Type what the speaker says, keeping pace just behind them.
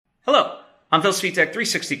Hello, I'm Phil Svitek,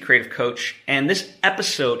 360 Creative Coach, and this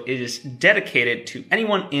episode is dedicated to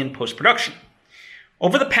anyone in post-production.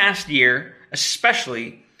 Over the past year,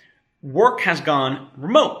 especially, work has gone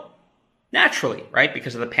remote, naturally, right,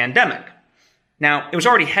 because of the pandemic. Now, it was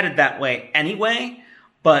already headed that way anyway,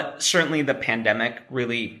 but certainly the pandemic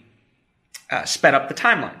really sped up the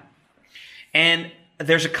timeline. And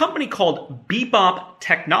there's a company called Bebop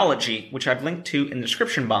Technology, which I've linked to in the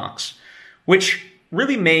description box, which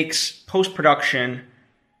really makes post-production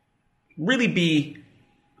really be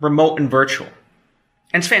remote and virtual.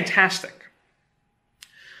 And it's fantastic.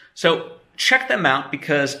 So check them out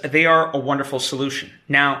because they are a wonderful solution.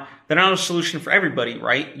 Now, they're not a solution for everybody,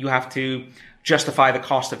 right? You have to justify the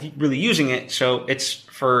cost of really using it. So it's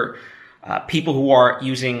for people who are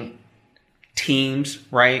using teams,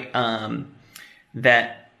 right?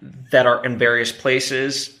 That are in various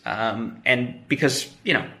places. And because,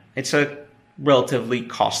 it's a relatively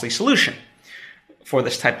costly solution for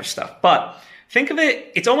this type of stuff. But think of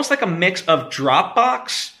it, it's almost like a mix of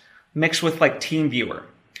Dropbox mixed with like TeamViewer,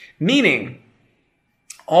 meaning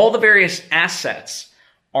all the various assets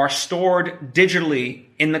are stored digitally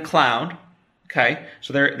in the cloud. Okay.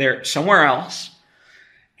 So they're somewhere else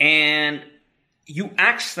and you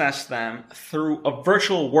access them through a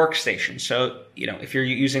virtual workstation. So, if you're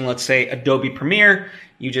using, let's say, Adobe Premiere,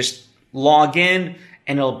 you just log in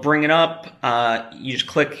and it'll bring it up. You just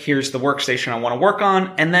click, here's the workstation I want to work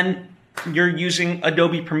on. And then you're using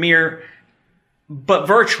Adobe Premiere, but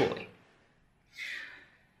virtually.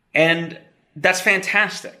 And that's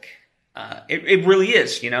fantastic. It really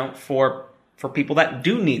is, for people that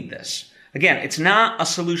do need this. Again, it's not a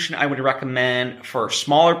solution I would recommend for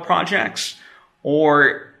smaller projects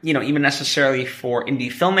or, even necessarily for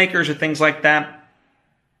indie filmmakers or things like that.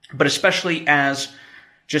 But especially as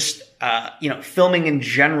just, filming in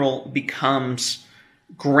general becomes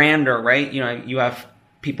grander, right? You have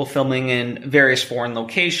people filming in various foreign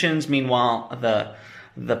locations. Meanwhile,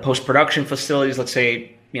 the post-production facilities, let's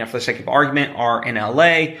say, for the sake of argument, are in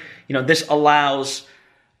LA. This allows,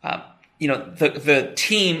 the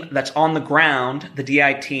team that's on the ground, the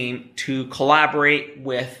DI team, to collaborate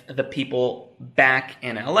with the people back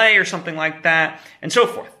in LA or something like that, and so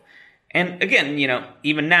forth. And again,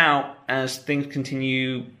 even now, as things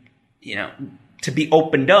continue, to be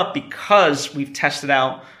opened up because we've tested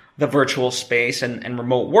out the virtual space and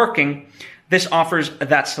remote working, this offers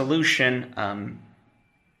that solution,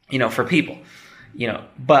 for people,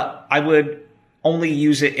 but I would only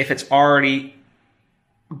use it if it's already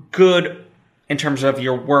good in terms of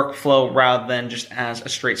your workflow rather than just as a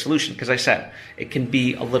straight solution. Because I said, it can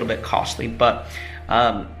be a little bit costly, but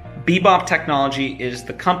Bebop Technology is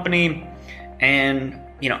the company. And,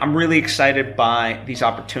 I'm really excited by these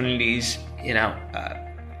opportunities.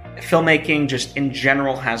 Filmmaking just in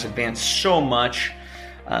general has advanced so much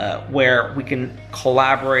where we can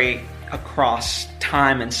collaborate across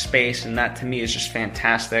time and space. And that to me is just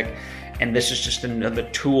fantastic. And this is just another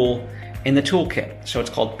tool in the toolkit. So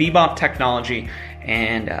it's called Bebop Technology,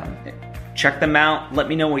 and check them out. Let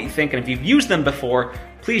me know what you think. And if you've used them before,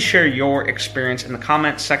 please share your experience in the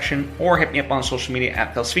comments section or hit me up on social media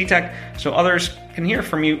at Phil Svitek so others can hear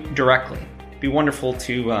from you directly. It'd be wonderful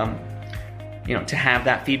to have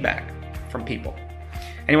that feedback from people.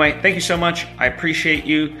 Anyway, thank you so much. I appreciate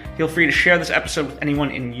you. Feel free to share this episode with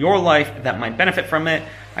anyone in your life that might benefit from it.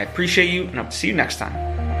 I appreciate you, and I hope to see you next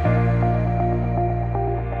time.